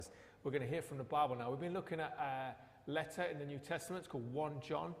We're going to hear from the Bible now. We've been looking at a letter in the New Testament. It's called 1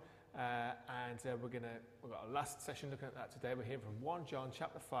 John. We've got our last session looking at that today. We're hearing from 1 John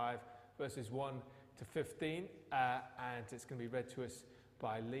chapter 5, verses 1 to 15. And it's going to be read to us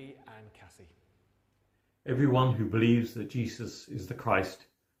by Lee and Cassie. Everyone who believes that Jesus is the Christ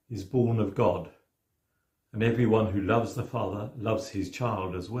is born of God, and everyone who loves the Father loves his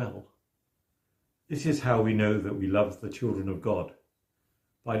child as well. This is how we know that we love the children of God,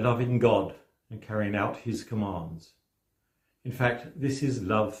 by loving God and carrying out his commands. In fact, this is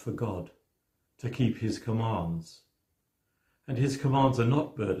love for God, to keep his commands. And his commands are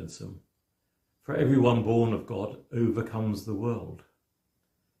not burdensome, for everyone born of God overcomes the world.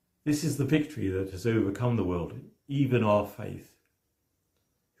 This is the victory that has overcome the world, even our faith.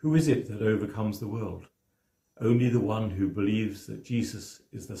 Who is it that overcomes the world? Only the one who believes that Jesus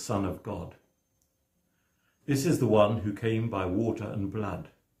is the Son of God. This is the one who came by water and blood,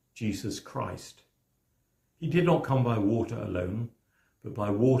 Jesus Christ. He did not come by water alone, but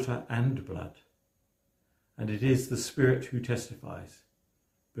by water and blood. And it is the Spirit who testifies,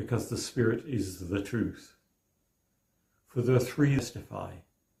 because the Spirit is the truth. For the three testify,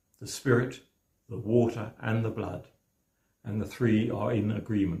 the Spirit, the water and the blood, and the three are in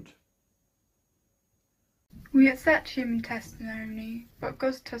agreement. We accept human testimony, but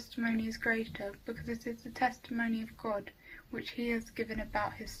God's testimony is greater, because it is the testimony of God, which he has given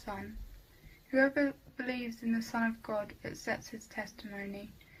about his Son. Whoever believes in the Son of God accepts his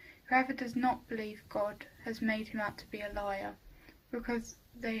testimony. Whoever does not believe God has made him out to be a liar, because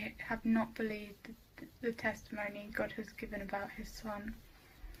they have not believed the testimony God has given about his Son.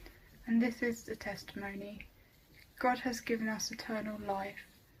 And this is the testimony. God has given us eternal life,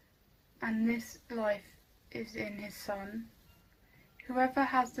 and this life is in his Son. Whoever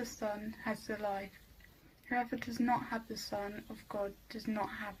has the Son has the life. Whoever does not have the Son of God does not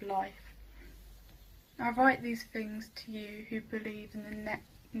have life. I write these things to you who believe in the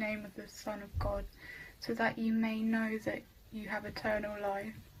name of the Son of God, so that you may know that you have eternal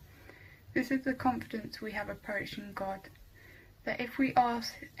life. This is the confidence we have approaching God, that if we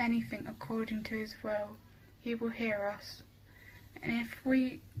ask anything according to his will, he will hear us. And if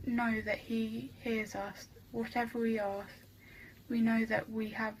we know that he hears us, whatever we ask, we know that we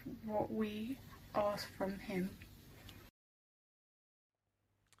have what we ask from him.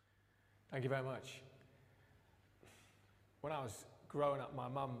 Thank you very much. When I was growing up, my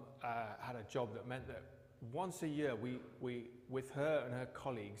mum had a job that meant that once a year, we with her and her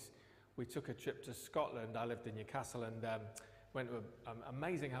colleagues, we took a trip to Scotland. I lived in Newcastle and went to an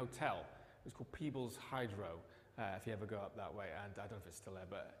amazing hotel. It was called Peebles Hydro, if you ever go up that way. And I don't know if it's still there,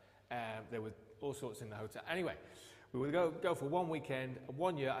 but there were all sorts in the hotel. Anyway, we would go for one weekend.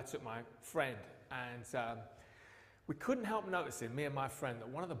 One year, I took my friend, and we couldn't help noticing, me and my friend, that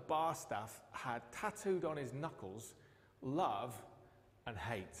one of the bar staff had tattooed on his knuckles, love and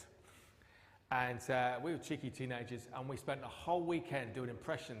hate. And we were cheeky teenagers, and we spent the whole weekend doing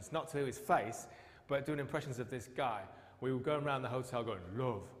impressions, not to his face, but doing impressions of this guy. We were going around the hotel going,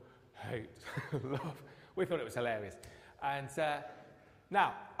 love, hate, love. We thought it was hilarious. And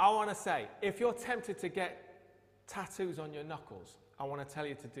now, I want to say, if you're tempted to get tattoos on your knuckles, I want to tell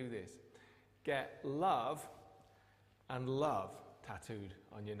you to do this. Get love and love tattooed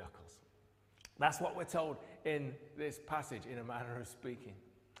on your knuckles. That's what we're told in this passage, in a manner of speaking.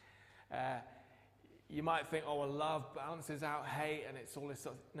 You might think, oh, well, love balances out hate and it's all this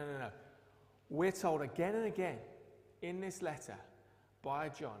stuff. No. We're told again and again in this letter by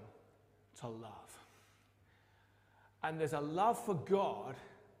John to love. And there's a love for God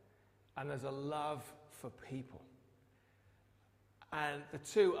and there's a love for people. And the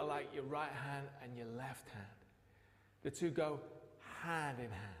two are like your right hand and your left hand. The two go hand in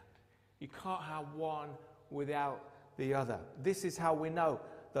hand. You can't have one without the other. This is how we know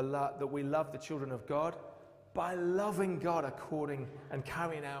that we love the children of God, by loving God according and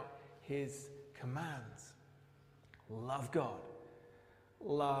carrying out his commands. Love God.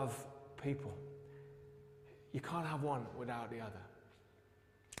 Love people. You can't have one without the other.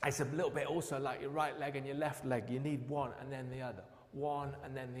 It's a little bit also like your right leg and your left leg. You need one and then the other. One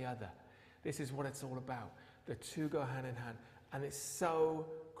and then the other. This is what it's all about. The two go hand in hand. And it's so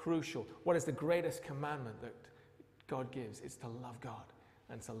crucial. What is the greatest commandment that God gives? It's to love God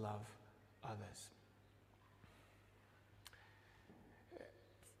and to love others.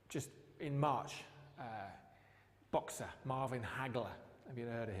 Just in March, boxer Marvin Hagler, have you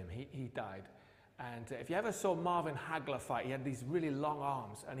heard of him? He died. And if you ever saw Marvin Hagler fight, he had these really long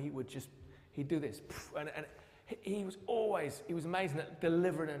arms, and he'd do this, and he was amazing at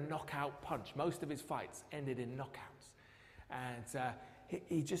delivering a knockout punch. Most of his fights ended in knockouts, and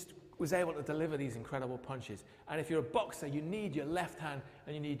he just was able to deliver these incredible punches. And if you're a boxer, you need your left hand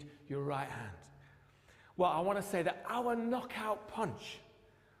and you need your right hand. Well, I want to say that our knockout punch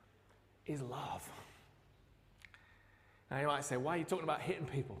is love. Now you might say, why are you talking about hitting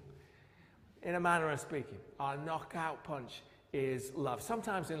people? In a manner of speaking, our knockout punch is love.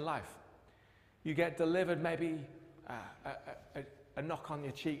 Sometimes in life, you get delivered maybe a knock on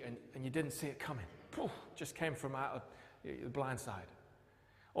your cheek and you didn't see it coming. Poof, just came from out of the blind side.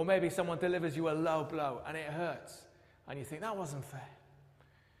 Or maybe someone delivers you a low blow and it hurts and you think, that wasn't fair.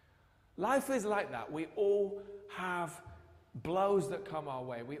 Life is like that. We all have blows that come our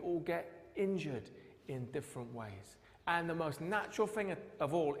way. We all get injured in different ways. And the most natural thing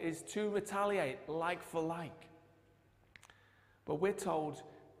of all is to retaliate like for like. But we're told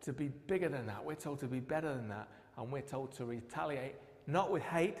to be bigger than that. We're told to be better than that. And we're told to retaliate not with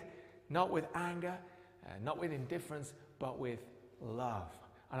hate, not with anger, not with indifference, but with love.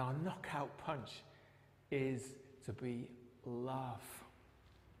 And our knockout punch is to be love.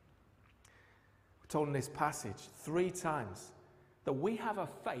 We're told in this passage 3 times that we have a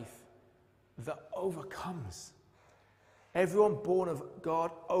faith that overcomes. Everyone born of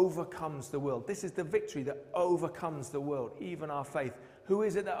God overcomes the world. This is the victory that overcomes the world, even our faith. Who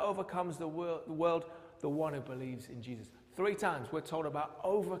is it that overcomes the world? The one who believes in Jesus. 3 times we're told about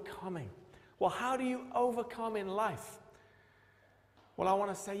overcoming. Well, how do you overcome in life? Well, I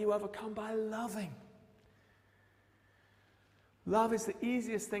want to say you overcome by loving. Love is the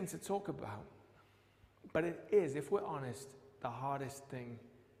easiest thing to talk about, but it is, if we're honest, the hardest thing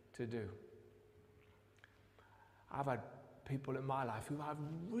to do. I've had people in my life who have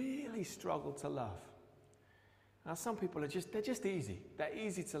really struggled to love. Now, some people they're just easy. They're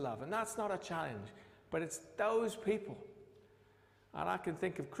easy to love, and that's not a challenge, but it's those people. And I can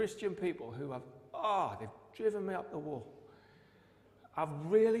think of Christian people who have, they've driven me up the wall. I've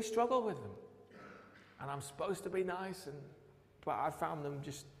really struggled with them. And I'm supposed to be nice, but I found them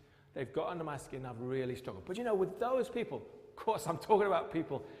they've got under my skin. I've really struggled. But with those people, of course, I'm talking about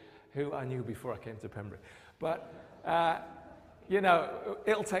people who I knew before I came to Pembrey. But,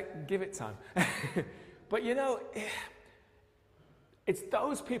 give it time. But, it's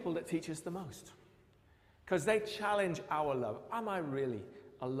those people that teach us the most. Because they challenge our love. Am I really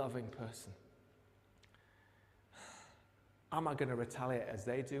a loving person? Am I going to retaliate as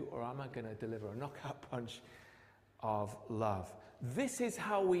they do, or am I going to deliver a knockout punch of love? This is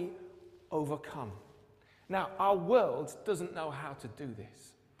how we overcome. Now, our world doesn't know how to do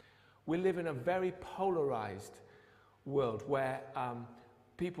this. We live in a very polarized world where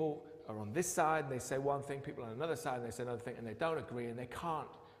people are on this side, they say one thing, people on another side, they say another thing, and they don't agree, and they can't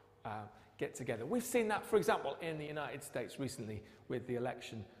get together. We've seen that, for example, in the United States recently with the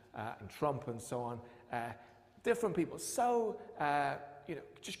election and Trump and so on. Different people just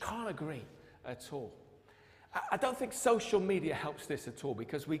can't agree at all. I don't think social media helps this at all,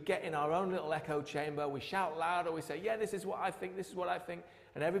 because we get in our own little echo chamber, we shout louder, we say, yeah, this is what I think,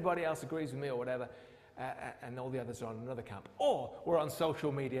 and everybody else agrees with me or whatever, and all the others are on another camp. Or we're on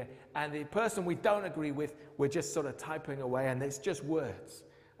social media, and the person we don't agree with, we're just sort of typing away, and it's just words.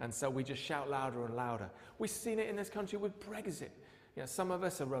 And so we just shout louder and louder. We've seen it in this country with Brexit. Some of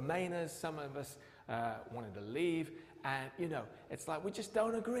us are Remainers, some of us wanted to leave, and it's like we just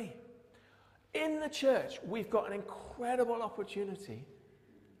don't agree. In the church, we've got an incredible opportunity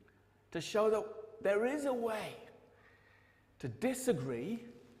to show that there is a way to disagree.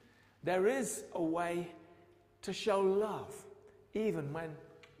 There is a way to show love, even when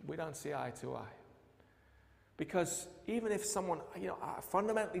we don't see eye to eye. Because even if someone, I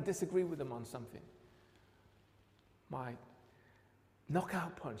fundamentally disagree with them on something, my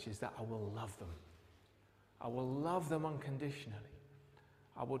knockout punch is that I will love them. I will love them unconditionally.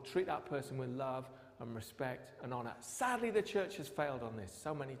 I will treat that person with love and respect and honor. Sadly, the church has failed on this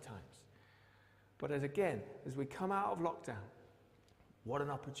so many times. But as we come out of lockdown, what an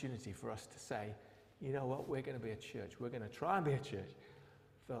opportunity for us to say, you know what, we're going to be a church. We're going to try and be a church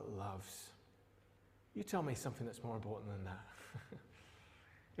that loves. You tell me something that's more important than that.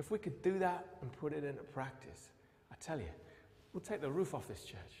 If we could do that and put it into practice, I tell you, we'll take the roof off this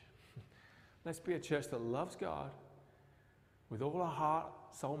church. Let's be a church that loves God with all our heart,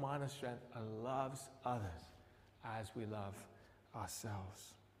 soul, mind, and strength, and loves others as we love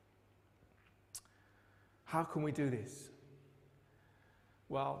ourselves. How can we do this?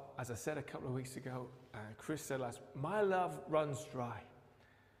 Well, as I said a couple of weeks ago, Chris said my love runs dry.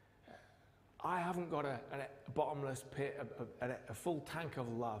 I haven't got a bottomless pit, a full tank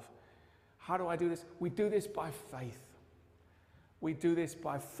of love. How do I do this? We do this by faith. We do this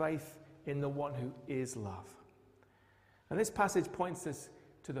by faith in the one who is love. And this passage points us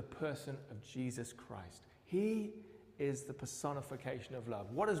to the person of Jesus Christ. He is the personification of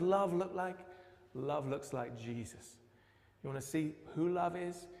love. What does love look like? Love looks like Jesus. You want to see who love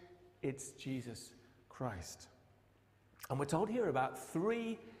is? It's Jesus Christ. And we're told here about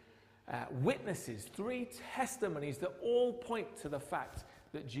three witnesses, three testimonies that all point to the fact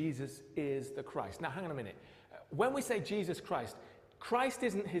that Jesus is the Christ. Now, hang on a minute. When we say Jesus Christ, Christ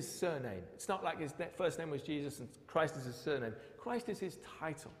isn't his surname. It's not like his first name was Jesus and Christ is his surname. Christ is his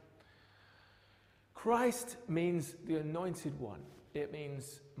title. Christ means the anointed one. It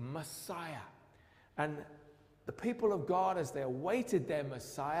means Messiah. And the people of God, as they awaited their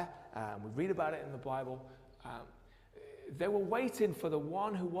Messiah, we read about it in the Bible, they were waiting for the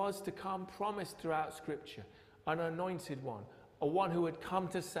one who was to come, promised throughout Scripture, an anointed one, a one who would come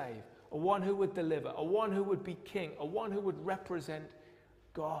to save, a one who would deliver, a one who would be king, a one who would represent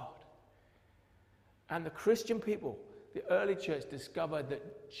God. And the Christian people, the early church, discovered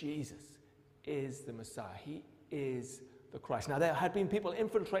that Jesus is the Messiah. He is the Christ. Now, there had been people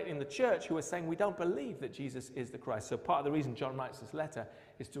infiltrating the church who were saying, we don't believe that Jesus is the Christ. So part of the reason John writes this letter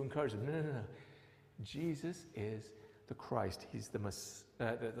is to encourage them. No. Jesus is the Christ. He's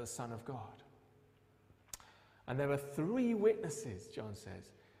the Son of God. And there are three witnesses, John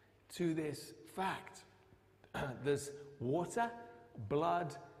says, to this fact. There's water,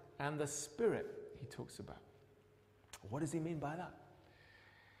 blood, and the Spirit he talks about. What does he mean by that?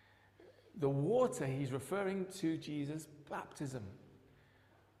 The water, he's referring to Jesus' baptism.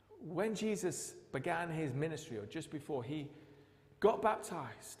 When Jesus began his ministry, or just before, he got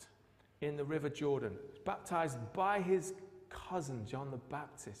baptized in the River Jordan, baptized by his cousin, John the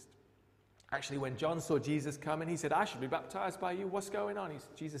Baptist. Actually, when John saw Jesus coming, he said, I should be baptized by you. What's going on?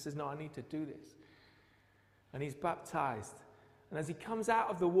 Jesus says, no, I need to do this. And he's baptized. And as he comes out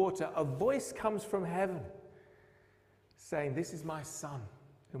of the water, a voice comes from heaven saying, this is my Son,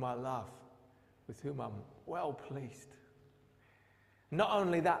 whom I love, with whom I'm well pleased. Not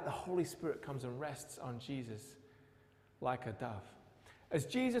only that, the Holy Spirit comes and rests on Jesus like a dove. As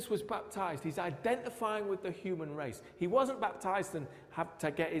Jesus was baptized, he's identifying with the human race. He wasn't baptized and had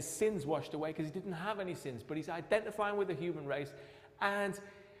to get his sins washed away because he didn't have any sins, but he's identifying with the human race. And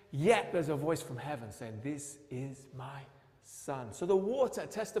yet there's a voice from heaven saying, this is my Son. So the water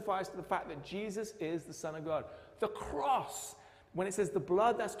testifies to the fact that Jesus is the Son of God. The cross, when it says the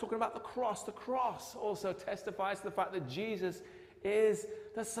blood, that's talking about the cross. The cross also testifies to the fact that Jesus is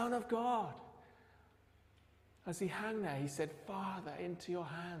the Son of God. As he hung there, he said, Father, into your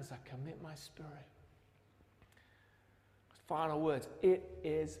hands I commit my spirit. Final words, it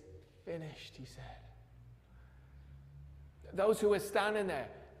is finished, he said. Those who were standing there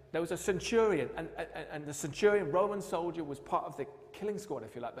was a centurion, and the centurion, Roman soldier, was part of the killing squad,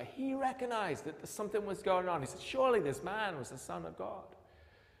 if you like, but he recognized that something was going on. He said, surely this man was the Son of God.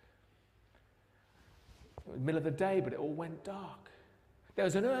 It was the middle of the day, but it all went dark. There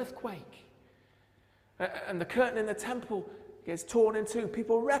was an earthquake. And the curtain in the temple gets torn in two.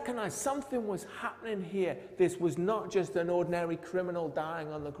 People recognize something was happening here. This was not just an ordinary criminal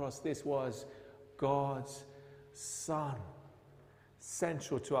dying on the cross. This was God's Son.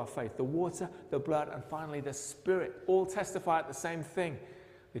 Central to our faith. The water, the blood, and finally the Spirit all testify at the same thing,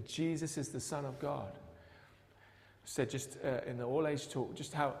 that Jesus is the Son of God. I said just in the all-age talk,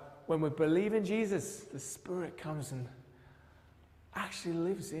 just how when we believe in Jesus, the Spirit comes and actually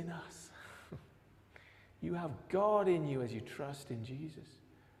lives in us. You have God in you as you trust in Jesus.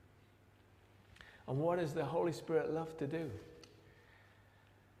 And what does the Holy Spirit love to do?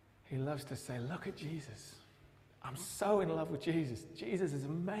 He loves to say, look at Jesus. I'm so in love with Jesus. Jesus is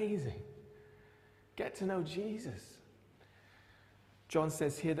amazing. Get to know Jesus. John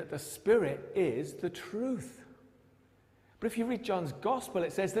says here that the Spirit is the truth. But if you read John's Gospel,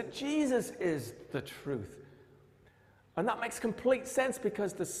 it says that Jesus is the truth. And that makes complete sense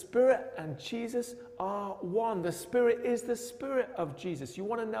because the Spirit and Jesus are one. The Spirit is the Spirit of Jesus. You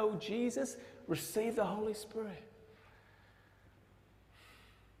want to know Jesus? Receive the Holy Spirit.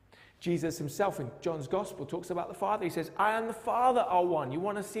 Jesus himself in John's Gospel talks about the Father. He says, I and the Father are one. You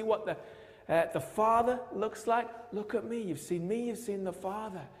want to see what the Father looks like? Look at me. You've seen me. You've seen the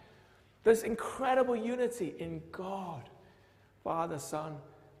Father. There's incredible unity in God, Father, Son,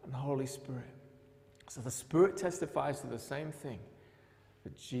 and Holy Spirit. So the Spirit testifies to the same thing,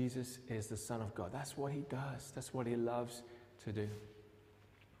 that Jesus is the Son of God. That's what he does. That's what he loves to do.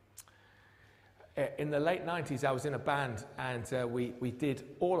 In the late 90s, I was in a band, and we did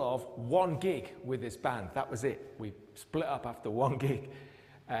all of one gig with this band. That was it. We split up after one gig.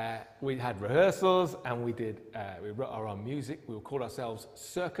 We had rehearsals, and we wrote our own music. We called ourselves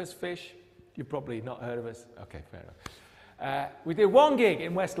Circus Fish. You've probably not heard of us. Okay, fair enough. We did one gig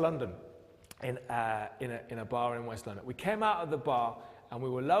in West London, in a bar in West London. We came out of the bar and we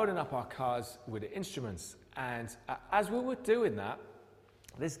were loading up our cars with the instruments. And as we were doing that,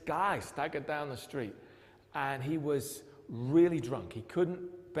 this guy staggered down the street and he was really drunk. He couldn't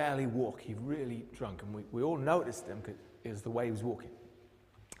barely walk. He really drunk. And we all noticed him because it was the way he was walking.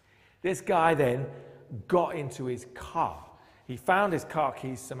 This guy then got into his car. He found his car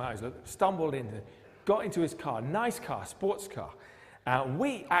keys somehow, stumbled into it, got into his car, nice car, sports car.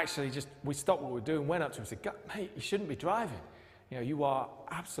 We stopped what we were doing, went up to him and said, mate, you shouldn't be driving. You know, you are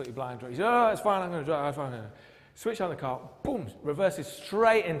absolutely blind. He said, oh, it's fine, I'm going to drive, it's fine. Switch on the car, boom, reverses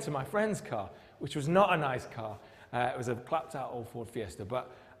straight into my friend's car, which was not a nice car. It was a clapped out old Ford Fiesta,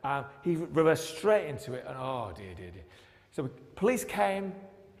 but he reversed straight into it, and oh dear. So police came,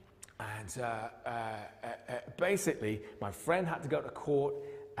 and basically my friend had to go to court.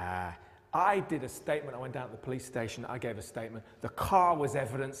 I did a statement. I went down to the police station. I gave a statement. The car was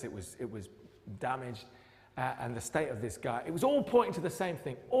evidence. It was damaged, and the state of this guy. It was all pointing to the same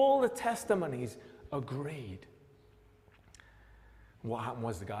thing. All the testimonies agreed. What happened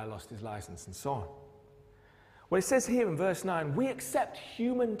was the guy lost his license and so on. Well, it says here in verse 9, we accept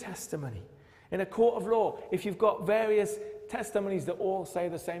human testimony. In a court of law, if you've got various testimonies that all say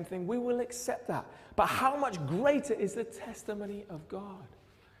the same thing, we will accept that. But how much greater is the testimony of God?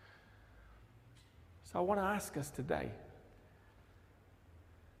 So I want to ask us today,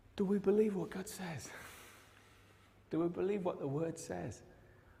 do we believe what God says? Do we believe what the Word says?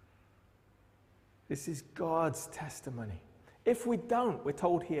 This is God's testimony. If we don't, we're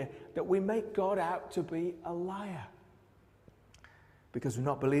told here that we make God out to be a liar because we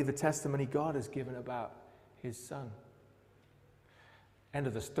not believe the testimony God has given about his Son. End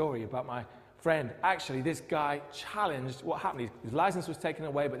of the story about my friend. Actually, this guy challenged what happened. His license was taken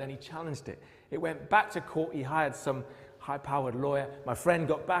away, but then he challenged it. It went back to court. He hired some high-powered lawyer. My friend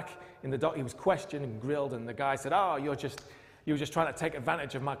got back in the dock. He was questioned and grilled, and the guy said, oh, you were just trying to take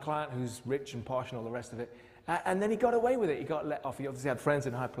advantage of my client who's rich and posh and all the rest of it. And then he got away with it. He got let off. He obviously had friends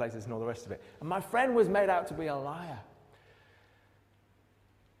in high places and all the rest of it. And my friend was made out to be a liar.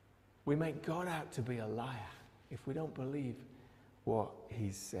 We make God out to be a liar if we don't believe what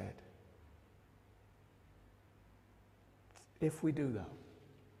he's said. If we do, though,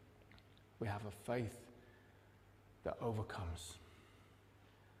 we have a faith that overcomes.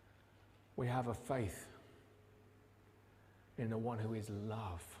 We have a faith in the one who is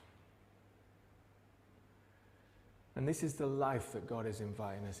love. And this is the life that God is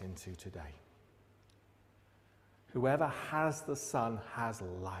inviting us into today. Whoever has the Son has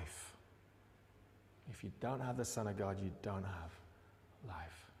life. If you don't have the Son of God, you don't have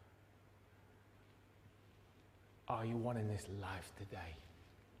life. Are you wanting this life today?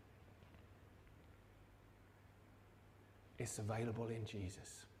 It's available in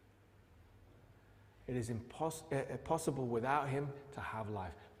Jesus. It is impossible without him to have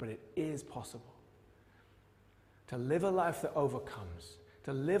life, but it is possible to live a life that overcomes,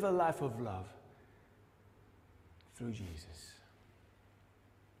 to live a life of love through Jesus.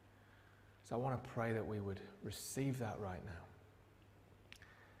 So I want to pray that we would receive that right now.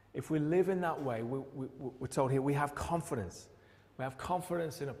 If we live in that way, we're told here, we have confidence. We have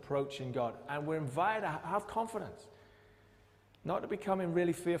confidence in approaching God, and we're invited to have confidence. Not to be coming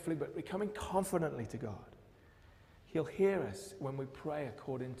really fearfully, but becoming confidently to God. He'll hear us when we pray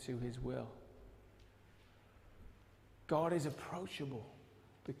according to his will. God is approachable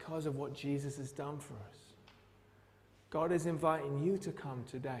because of what Jesus has done for us. God is inviting you to come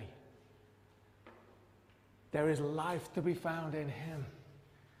today. There is life to be found in him.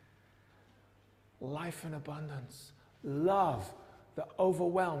 Life in abundance. Love that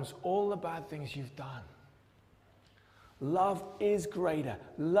overwhelms all the bad things you've done. Love is greater.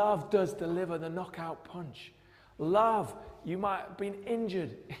 Love does deliver the knockout punch. Love, you might have been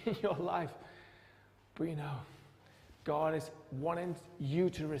injured in your life, but you know, God is wanting you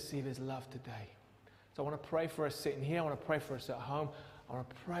to receive his love today. So I want to pray for us sitting here. I want to pray for us at home. I want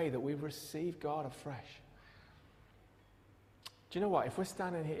to pray that we receive God afresh. Do you know what? If we're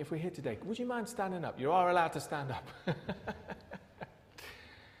standing here, if we're here today, would you mind standing up? You are allowed to stand up.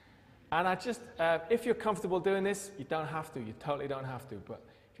 And I just, if you're comfortable doing this, you don't have to. You totally don't have to. But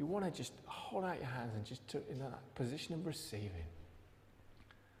if you want to just hold out your hands and just in that position of receiving.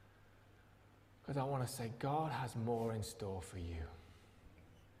 Because I want to say, God has more in store for you.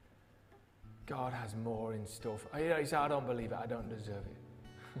 God has more in store for you. You say, I don't believe it. I don't deserve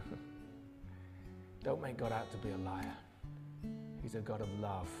it. Don't make God out to be a liar. He's a God of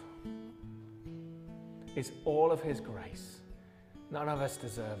love. It's all of his grace. None of us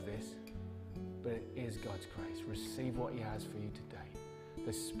deserve this. but it is God's grace. Receive what He has for you today.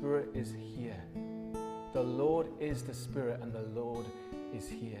 The Spirit is here. The Lord is the Spirit, and the Lord is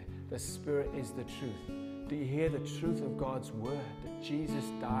here. The Spirit is the truth. Do you hear the truth of God's word? That Jesus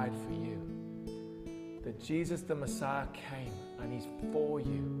died for you. That Jesus the Messiah came and He's for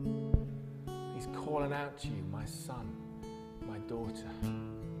you. He's calling out to you, my son, my daughter.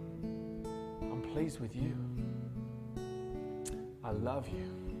 I'm pleased with you. I love you.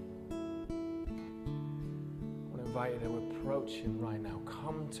 I want to invite you to approach Him right now.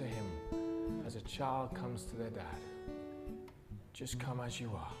 Come to Him as a child comes to their dad. Just come as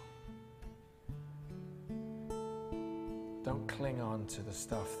you are. Don't cling on to the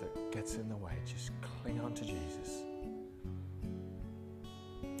stuff that gets in the way. Just cling on to Jesus.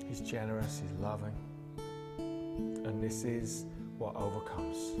 He's generous, He's loving, and this is what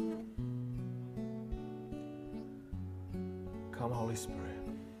overcomes. Come, Holy Spirit.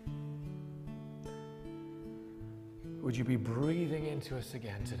 Would you be breathing into us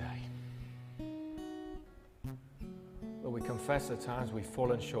again today? Lord, we confess the times we've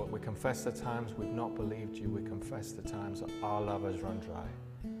fallen short. We confess the times we've not believed you. We confess the times that our love has run dry.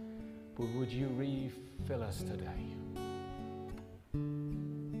 But would you refill us today?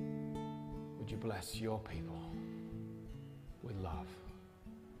 Would you bless your people with love?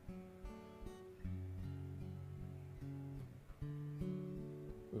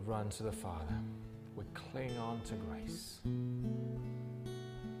 We run to the Father. We cling on to grace.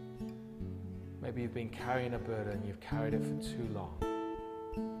 Maybe you've been carrying a burden, you've carried it for too long.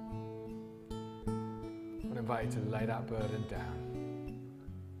 I want to invite you to lay that burden down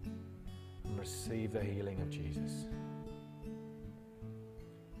and receive the healing of Jesus.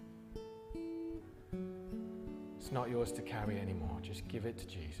 It's not yours to carry anymore. Just give it to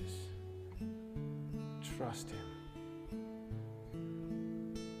Jesus. Trust Him.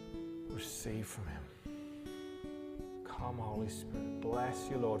 Receive from Him. Come, Holy Spirit. Bless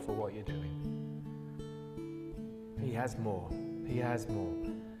you, Lord, for what you're doing. He has more. He has more.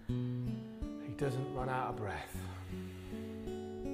 He doesn't run out of breath.